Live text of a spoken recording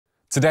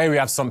Today we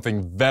have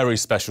something very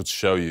special to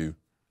show you.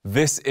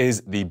 This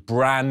is the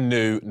brand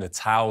new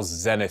Natal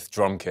Zenith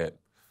Drum Kit.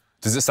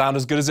 Does it sound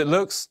as good as it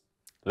looks?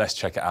 Let's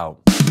check it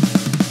out.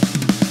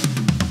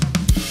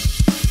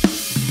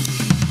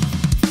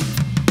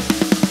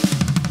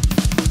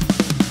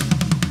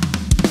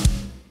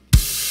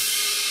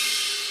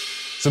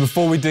 So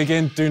before we dig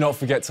in, do not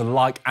forget to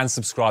like and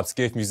subscribe to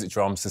Gift Music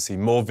Drums to see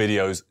more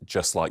videos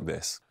just like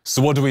this.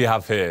 So what do we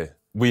have here?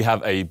 We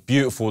have a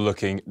beautiful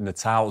looking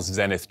Natal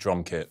Zenith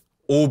Drum Kit,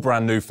 all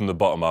brand new from the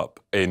bottom up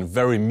in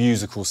very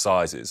musical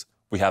sizes.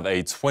 We have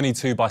a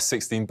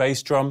 22x16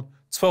 bass drum,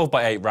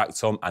 12x8 rack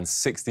tom and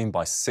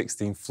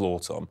 16x16 floor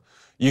tom.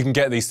 You can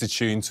get these to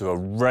tune to a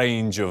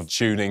range of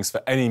tunings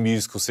for any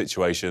musical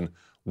situation,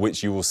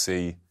 which you will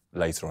see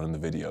later on in the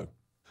video.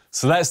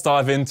 So let's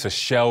dive into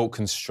shell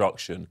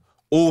construction.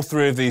 All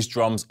three of these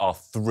drums are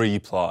 3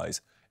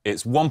 plies.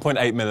 It's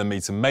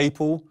 1.8mm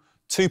maple,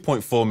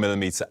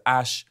 2.4mm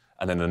ash,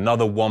 and then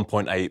another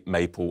 1.8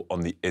 maple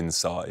on the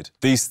inside.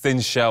 These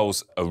thin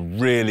shells are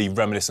really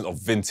reminiscent of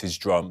vintage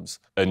drums,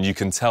 and you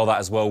can tell that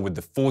as well with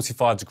the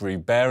 45-degree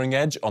bearing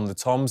edge on the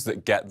toms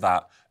that get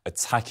that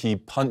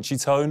attacky, punchy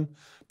tone.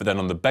 But then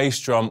on the bass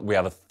drum, we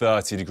have a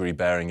 30-degree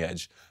bearing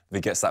edge that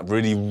gets that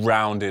really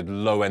rounded,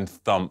 low-end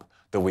thump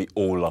that we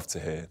all love to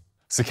hear.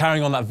 So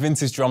carrying on that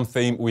vintage drum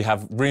theme, we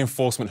have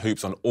reinforcement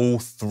hoops on all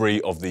 3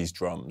 of these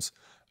drums,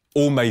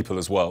 all maple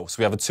as well. So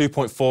we have a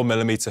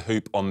 2.4mm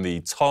hoop on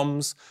the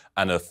toms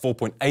and a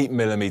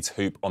 4.8mm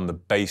hoop on the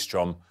bass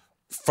drum,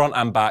 front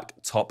and back,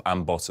 top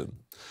and bottom.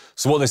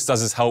 So what this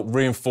does is help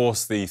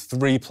reinforce the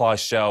 3-ply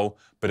shell,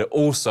 but it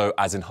also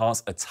adds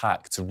enhanced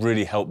attack to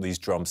really help these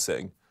drums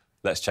sing.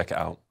 Let's check it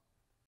out.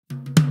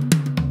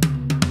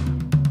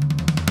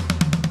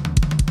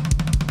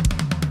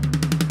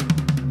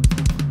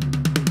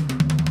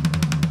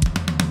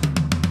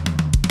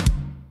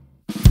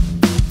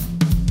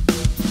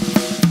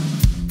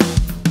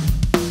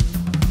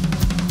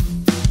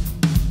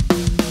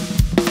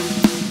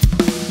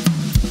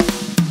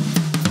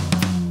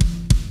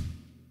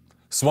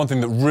 So one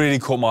thing that really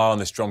caught my eye on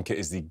this drum kit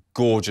is the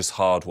gorgeous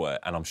hardware,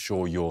 and I'm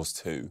sure yours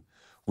too.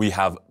 We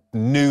have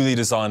newly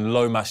designed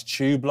low-mass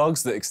tube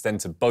lugs that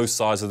extend to both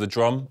sides of the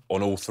drum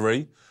on all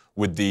 3,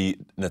 with the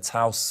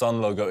Natal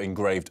Sun logo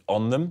engraved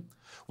on them.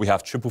 We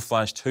have triple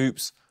flanged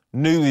hoops,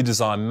 newly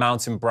designed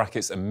mounting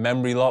brackets and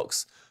memory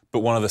locks, but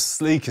one of the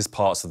sleekest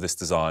parts of this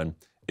design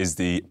is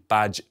the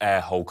badge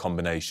air hole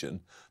combination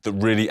that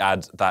really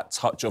add that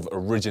touch of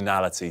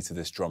originality to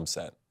this drum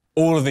set.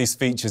 All of these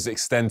features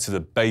extend to the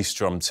bass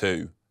drum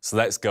too, so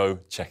let's go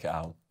check it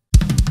out.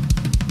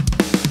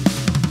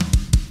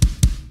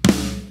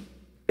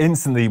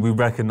 Instantly, we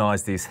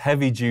recognise these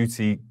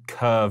heavy-duty,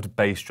 curved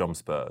bass drum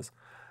spurs.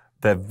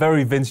 They're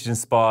very vintage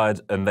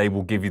inspired, and they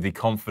will give you the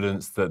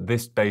confidence that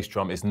this bass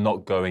drum is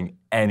not going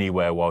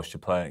anywhere whilst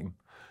you're playing.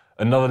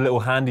 Another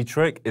little handy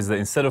trick is that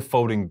instead of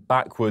folding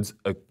backwards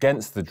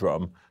against the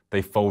drum,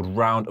 they fold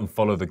round and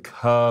follow the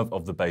curve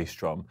of the bass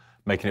drum,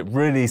 making it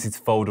really easy to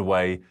fold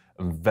away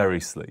and very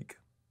sleek.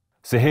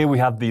 So here we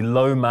have the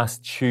low-mass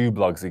tube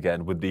lugs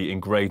again with the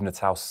engraved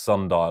Natal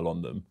sundial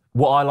on them.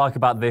 What I like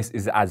about this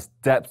is it adds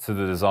depth to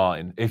the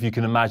design. If you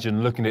can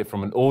imagine looking at it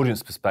from an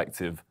audience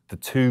perspective, the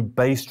 2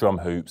 bass drum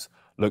hoops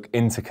look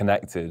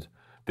interconnected.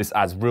 This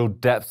adds real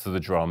depth to the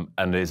drum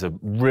and is a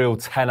real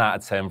 10 out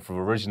of 10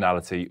 for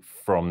originality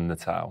from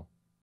Natal.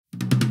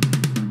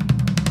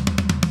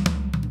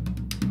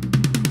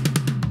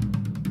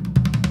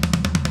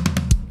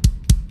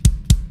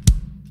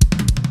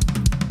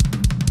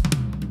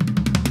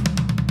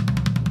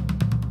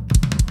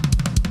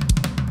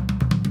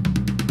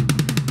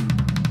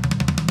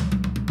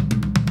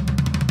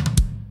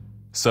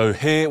 So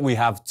here we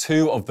have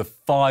 2 of the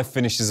 5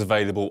 finishes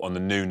available on the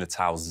new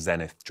Natal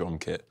Zenith Drum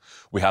Kit.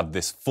 We have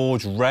this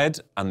Forge Red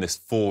and this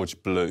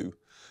Forge Blue.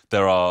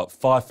 There are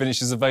 5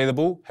 finishes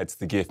available. Head to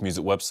the Gift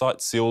Music website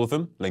to see all of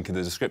them, link in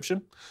the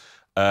description.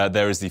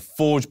 There is the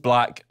Forge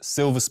Black,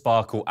 Silver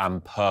Sparkle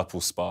and Purple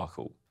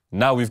Sparkle.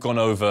 Now we've gone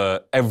over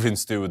everything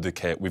to do with the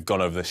kit. We've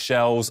gone over the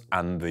shells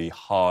and the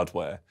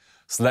hardware.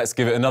 So let's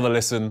give it another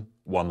listen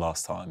one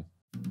last time.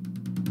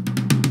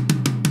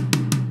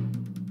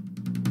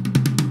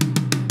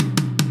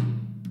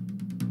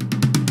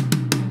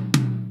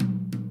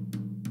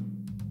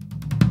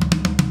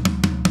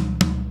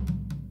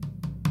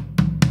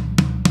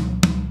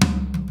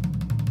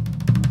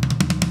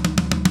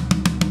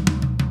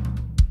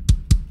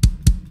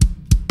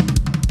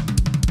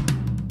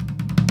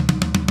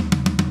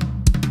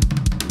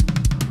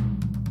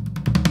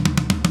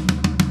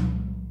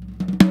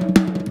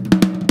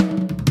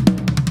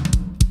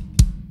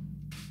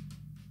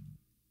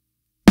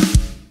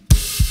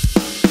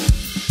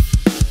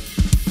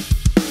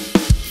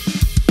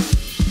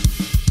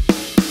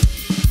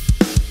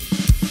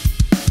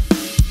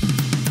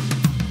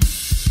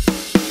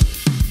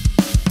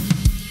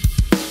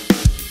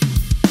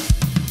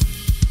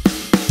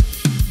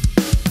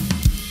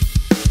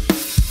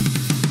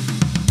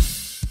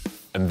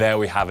 And there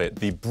we have it,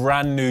 the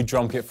brand new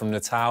drum kit from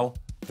Natal,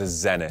 the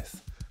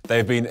Zenith.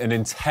 They've been an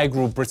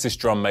integral British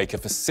drum maker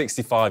for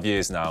 65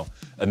 years now,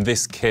 and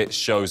this kit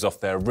shows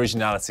off their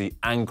originality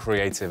and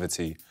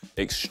creativity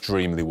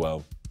extremely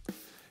well.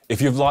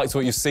 If you've liked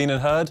what you've seen and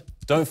heard,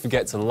 don't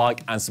forget to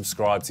like and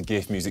subscribe to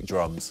GIF Music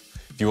Drums.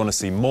 If you want to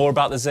see more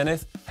about the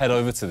Zenith, head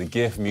over to the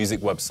GIF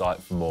Music website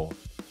for more.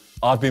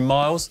 I've been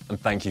Miles,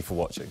 and thank you for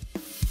watching.